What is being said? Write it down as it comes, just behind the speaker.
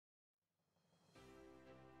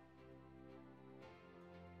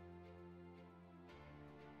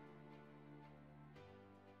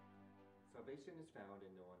Salvation is found in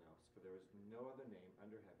no one else, for there is no other name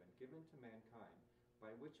under heaven given to mankind by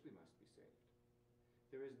which we must be saved.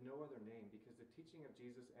 There is no other name because the teaching of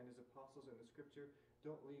Jesus and his apostles in the scripture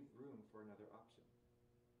don't leave room for another option.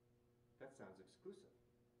 That sounds exclusive,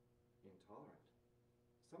 intolerant.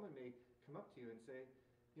 Someone may come up to you and say,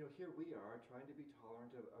 here we are trying to be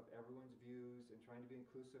tolerant of everyone's views and trying to be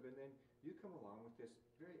inclusive, and then you come along with this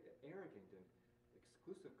very arrogant and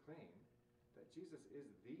exclusive claim that Jesus is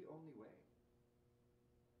the only way.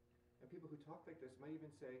 And people who talk like this might even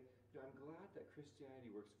say, I'm glad that Christianity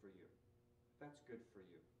works for you. That's good for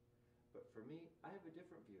you. But for me, I have a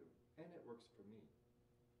different view, and it works for me.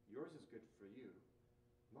 Yours is good for you.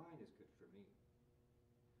 Mine is good for me.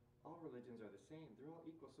 All religions are the same. They're all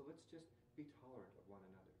equal, so let's just be tolerant of one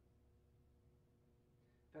another.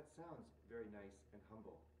 That sounds very nice and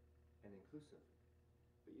humble and inclusive.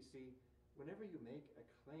 But you see, whenever you make a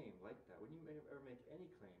claim like that, when you ever make any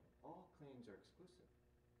claim, all claims are exclusive.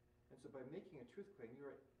 And so by making a truth claim, you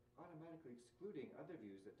are automatically excluding other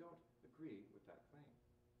views that don't agree with that claim.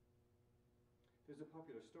 There's a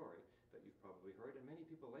popular story that you've probably heard, and many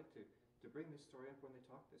people like to bring this story up when they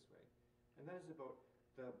talk this way. And that is about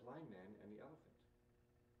the blind man and the elephant.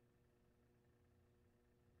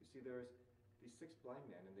 You see, there's these 6 blind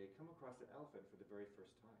men, and they come across an elephant for the very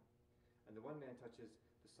first time. And the one man touches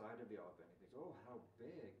the side of the elephant. He thinks, oh, how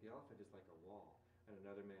big. The elephant is like a wall. And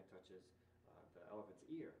another man touches the elephant's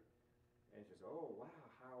ear. And he says, oh, wow,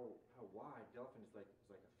 how wide. The elephant is like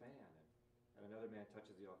a fan. And another man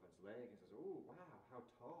touches the elephant's leg and says, oh, wow, how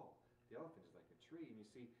tall. The elephant is like a tree. And you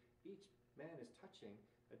see, each man is touching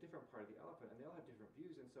a different part of the elephant, and they all have different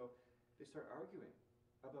views. And so they start arguing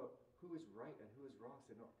about who is right and who is wrong.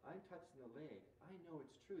 Say, no, I'm touching the leg. I know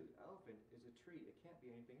it's true. The elephant is a tree. It can't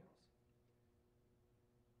be anything else.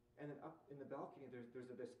 And then up in the balcony, there's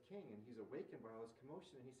this king, and he's awakened by all this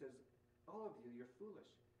commotion, and he says, all of you, you're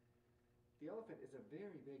foolish. The elephant is a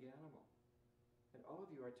very big animal, and all of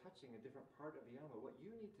you are touching a different part of the animal. What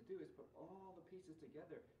you need to do is put all the pieces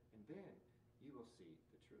together, and then you will see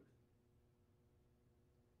the truth.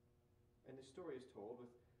 And the story is told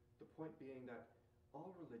with the point being that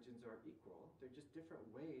all religions are equal. They're just different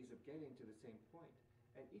ways of getting to the same point.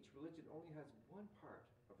 And each religion only has one part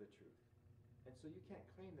of the truth. And so you can't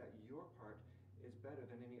claim that your part is better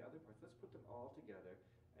than any other part. Let's put them all together,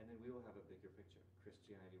 and then we will have a bigger picture.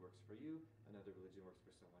 Christianity works for you, another religion works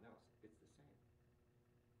for someone else. It's the same.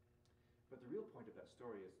 But the real point of that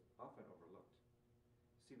story is often overlooked.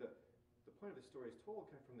 See, the point of the story is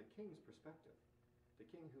told kind of from the king's perspective. The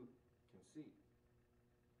king who can see.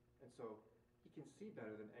 And so he can see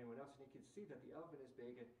better than anyone else, and he can see that the elephant is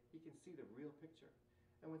big, and he can see the real picture.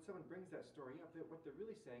 And when someone brings that story up, what they're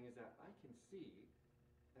really saying is that I can see,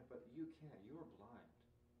 but you can't. You're blind.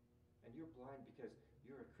 And you're blind because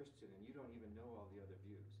you're a Christian and you don't even know all the other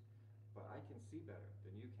views. But I can see better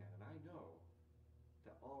than you can, and I know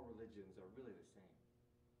that all religions are really the same.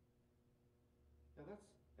 Now that's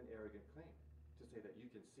an arrogant claim, to say that you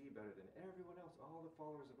can see better than everyone else. All the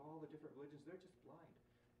followers of all the different religions, they're just blind.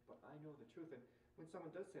 But I know the truth. And when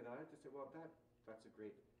someone does say that, I have to say, well, that's a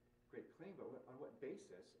great claim, but on what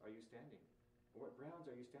basis are you standing? On what grounds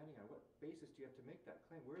are you standing on? What basis do you have to make that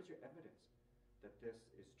claim? Where is your evidence that this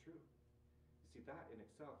is true? You see, that in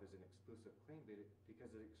itself is an exclusive claim because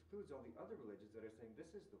it excludes all the other religions that are saying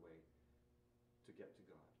this is the way to get to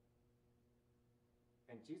God.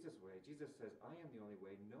 And Jesus' way, Jesus says, I am the only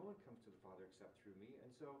way. No one comes to the Father except through me.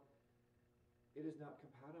 And so it is not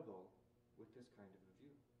compatible with this kind of a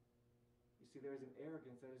view. You see, there is an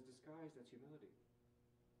arrogance that is disguised as humility.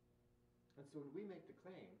 And so when we make the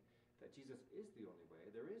claim that Jesus is the only way,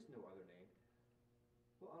 there is no other name,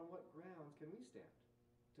 well, on what grounds can we stand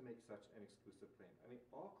to make such an exclusive claim? I mean,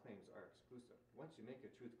 all claims are exclusive. Once you make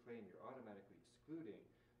a truth claim, you're automatically excluding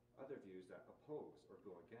other views that oppose or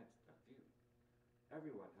go against that view.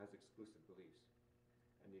 Everyone has exclusive beliefs.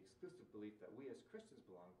 And the exclusive belief that we as Christians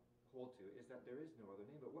hold to is that there is no other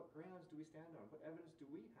name. But what grounds do we stand on? What evidence do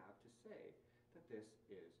we have to say that this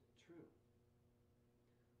is true?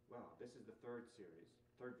 Well, this is the third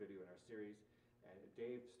video in our series. And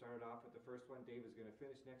Dave started off with the first one. Dave is going to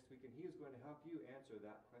finish next week, and he is going to help you answer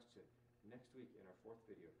that question next week in our fourth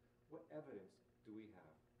video. What evidence do we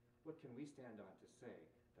have? What can we stand on to say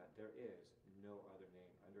that there is no other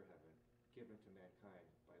name under heaven given to mankind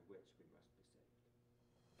by which we must